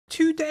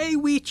Today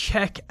we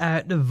check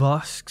out the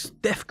Vosk's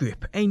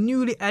Deathgrip, a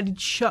newly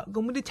added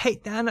shotgun with a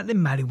takedown at the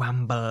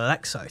Maliwan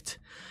Black site.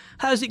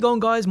 How's it going,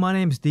 guys? My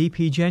name is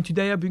DPJ and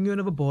today I bring you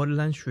another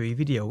Borderlands 3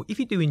 video. If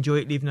you do enjoy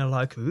it, leaving a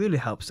like really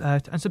helps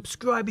out, and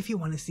subscribe if you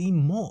want to see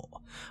more.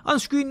 On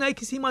screen now you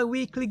can see my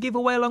weekly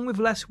giveaway along with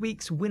last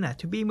week's winner.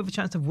 To be in with a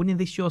chance of winning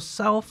this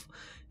yourself,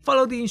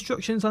 follow the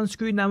instructions on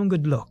screen now and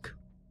good luck.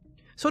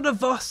 So the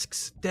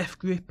Vosk's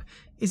Deathgrip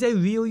is a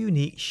real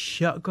unique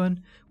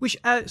shotgun which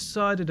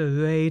outside of the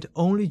raid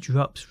only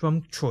drops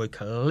from Troy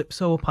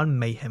Calypso upon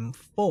Mayhem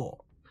 4,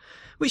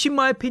 which in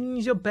my opinion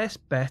is your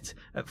best bet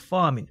at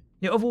farming.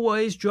 It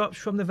otherwise drops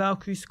from the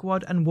Valkyrie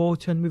squad and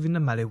Walton within the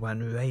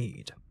Maliwan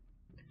raid.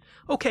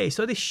 Okay,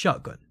 so this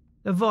shotgun,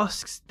 the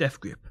Vosk's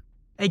Deathgrip.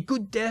 A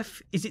good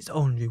death is its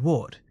own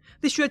reward.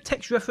 This red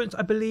text reference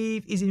I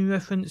believe is in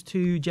reference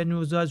to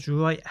General Zod's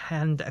right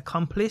hand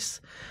accomplice,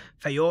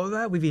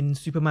 Feora, within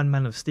Superman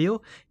Man of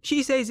Steel.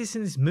 She says this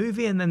in this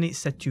movie and then it's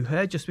said to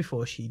her just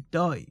before she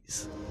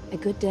dies. A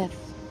good death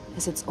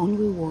is its own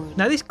reward.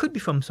 Now this could be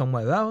from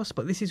somewhere else,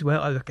 but this is where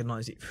I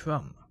recognise it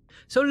from.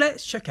 So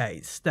let's check out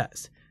its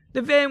stats.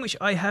 The variant which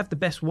I have, the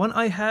best one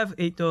I have,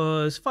 it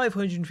does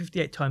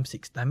 558 times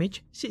 6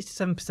 damage,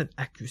 67%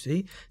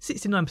 accuracy,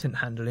 69%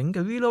 handling,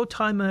 a reload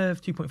time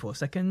of 2.4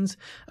 seconds,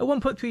 a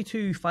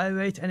 1.32 fire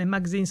rate and a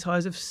magazine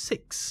size of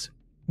 6.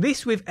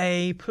 This with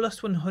a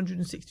plus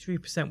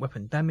 163%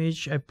 weapon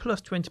damage, a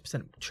plus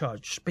 20%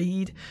 charge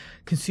speed,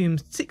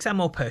 consumes 6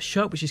 ammo per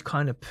shot, which is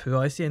kind of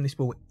pricey, and this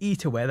will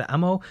eat away the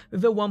ammo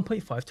with a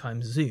 1.5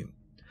 times zoom.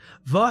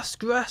 Vosk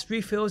grass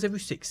refills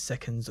every 6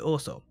 seconds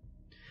also.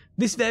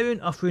 This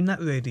variant offering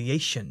that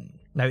radiation.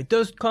 Now it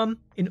does come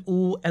in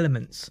all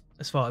elements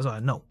as far as I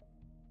know.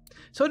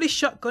 So this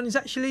shotgun is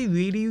actually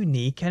really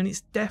unique and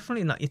it's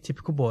definitely not your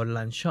typical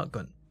Borderlands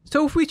shotgun.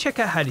 So if we check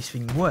out how this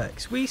thing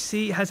works, we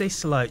see it has a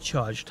slight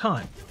charge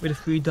time with the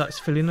 3 dots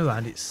filling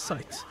around its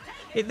sight.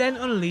 It then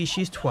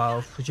unleashes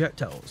 12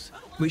 projectiles,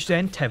 which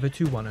then tether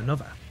to one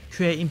another,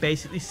 creating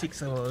basically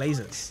 6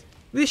 lasers.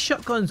 This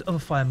shotgun's other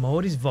fire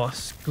mode is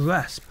Vosk's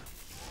Grasp.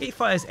 It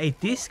fires a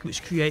disc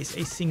which creates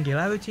a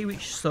singularity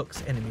which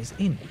sucks enemies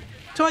in.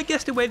 So I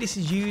guess the way this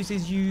is used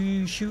is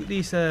you shoot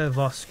this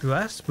Vosk's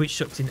Grasp which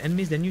sucks in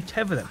enemies, then you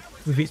tether them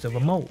with its other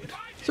mode.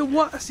 So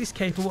what is this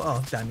capable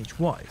of damage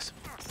wise?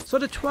 So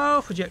the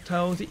 12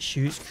 projectiles it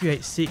shoots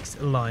create 6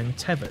 line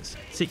tethers,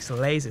 6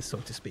 lasers so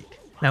to speak.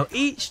 Now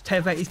each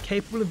tether is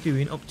capable of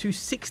doing up to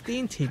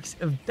 16 ticks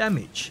of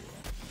damage.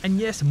 And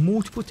yes,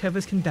 multiple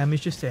tethers can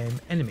damage the same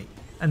enemy.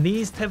 And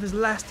these tethers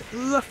last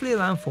roughly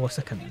around 4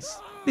 seconds.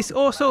 This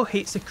also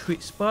hits a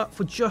crit spot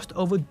for just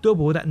over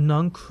double that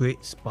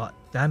non-crit spot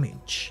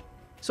damage.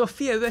 So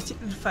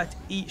theoretically the fact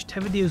each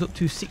tether deals up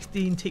to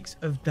 16 ticks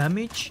of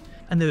damage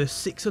and there are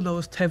 6 of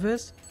those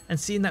tethers, and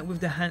seeing that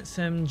with the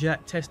handsome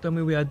Jack test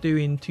dummy we are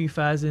doing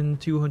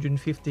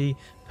 2250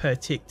 per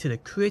tick to the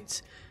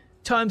crit,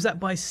 times that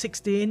by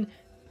 16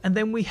 and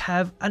then we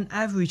have an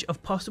average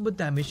of possible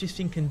damage this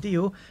thing can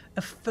deal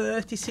of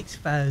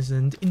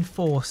 36,000 in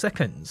 4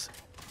 seconds.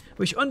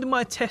 Which under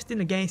my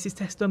testing against this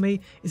test dummy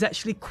is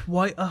actually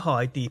quite a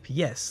high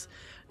DPS.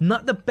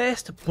 Not the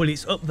best, but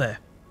it's up there.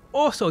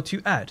 Also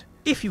to add,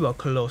 if you are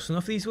close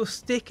enough these will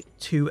stick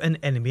to an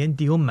enemy and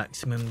deal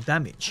maximum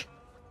damage.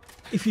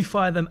 If you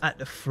fire them at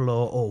the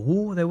floor or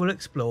wall they will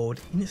explode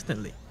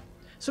instantly.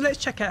 So let's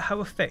check out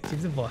how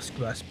effective the Vosk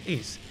Grasp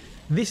is.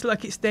 This,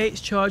 like it states,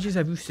 charges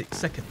every 6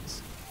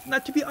 seconds. Now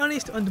to be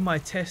honest, under my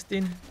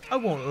testing, I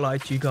won't lie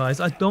to you guys,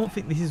 I don't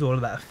think this is all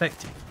that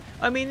effective.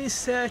 I mean in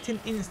certain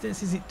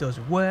instances it does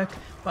work,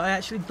 but I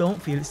actually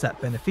don't feel it's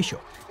that beneficial.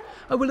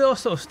 I will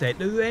also state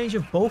the range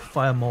of both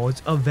fire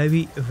modes are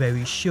very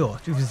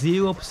short, with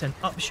 0%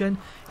 option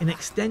in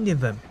extending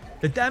them.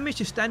 The damage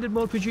the standard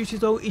mode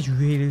produces though is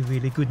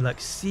really good, like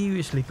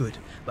seriously good.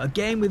 But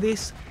again with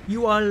this,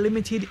 you are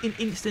limited in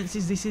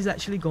instances this is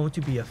actually going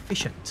to be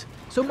efficient.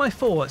 So my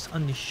thoughts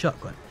on this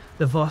shotgun,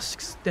 the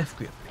Vosk's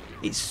Deathgrip.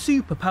 It's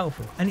super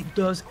powerful and it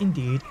does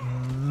indeed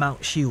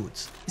mount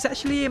shields. It's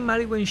actually a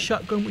Maliwan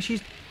shotgun which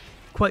is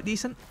quite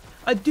decent.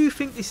 I do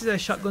think this is a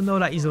shotgun though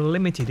that is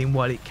limited in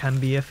what it can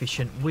be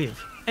efficient with.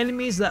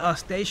 Enemies that are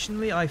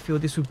stationary I feel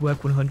this would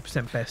work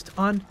 100% best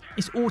on.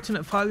 Its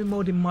alternate firing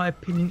mode in my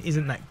opinion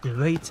isn't that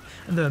great,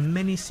 and there are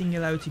many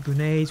singularity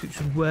grenades which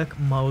would work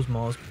miles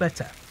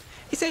better.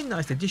 It's a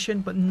nice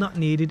addition but not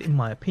needed in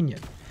my opinion.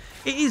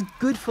 It is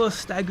good for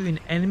staggering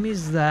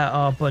enemies that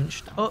are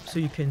bunched up so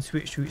you can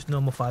switch to its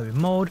normal firing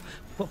mode,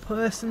 but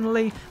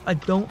personally I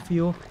don't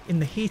feel in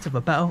the heat of a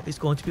battle it's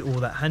going to be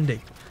all that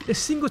handy. The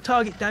single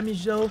target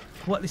damage though,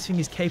 what this thing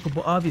is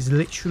capable of is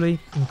literally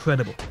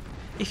incredible.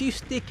 If you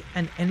stick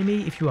an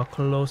enemy, if you are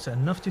close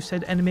enough to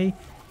said enemy,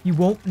 you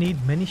won't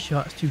need many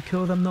shots to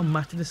kill them no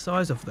matter the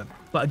size of them.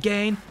 But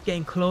again,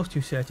 getting close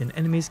to certain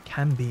enemies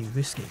can be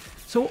risky.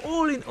 So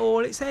all in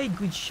all, it's a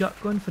good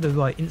shotgun for the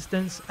right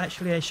instance.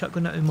 Actually a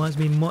shotgun that reminds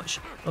me much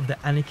of the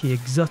Anarchy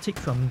Exotic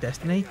from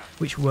Destiny,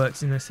 which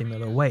works in a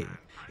similar way.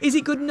 Is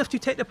it good enough to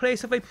take the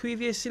place of a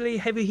previously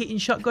heavy hitting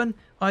shotgun?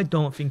 I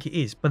don't think it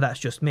is, but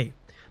that's just me.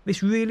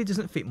 This really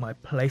doesn't fit my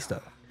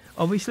playstyle.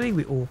 Obviously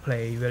we all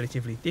play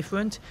relatively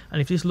different, and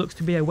if this looks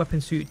to be a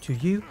weapon suited to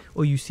you,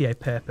 or you see a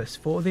purpose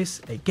for this,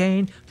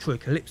 again, Troy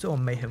Calypso or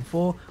Mayhem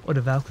 4 or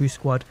the Valkyrie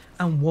squad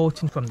and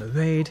Walton from the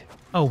raid,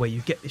 oh where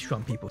you get this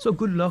from people. So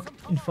good luck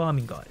in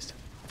farming guys.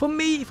 For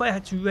me, if I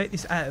had to rate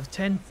this out of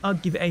 10,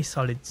 I'd give it a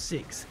solid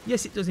 6.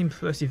 Yes, it does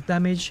impressive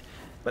damage,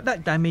 but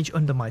that damage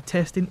under my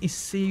testing is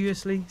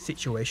seriously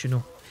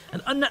situational.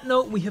 And on that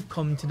note, we have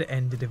come to the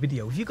end of the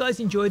video. If you guys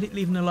enjoyed it,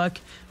 leaving a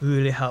like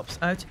really helps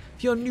out.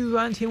 If you're new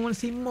around here and want to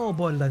see more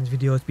Borderlands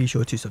videos, be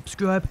sure to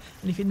subscribe.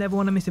 And if you never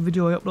want to miss a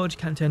video I upload, you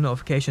can turn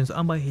notifications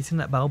on by hitting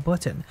that bell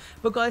button.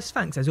 But guys,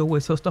 thanks as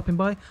always for stopping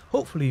by.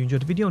 Hopefully you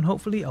enjoyed the video, and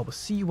hopefully I will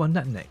see you on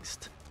that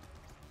next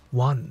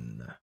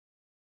one.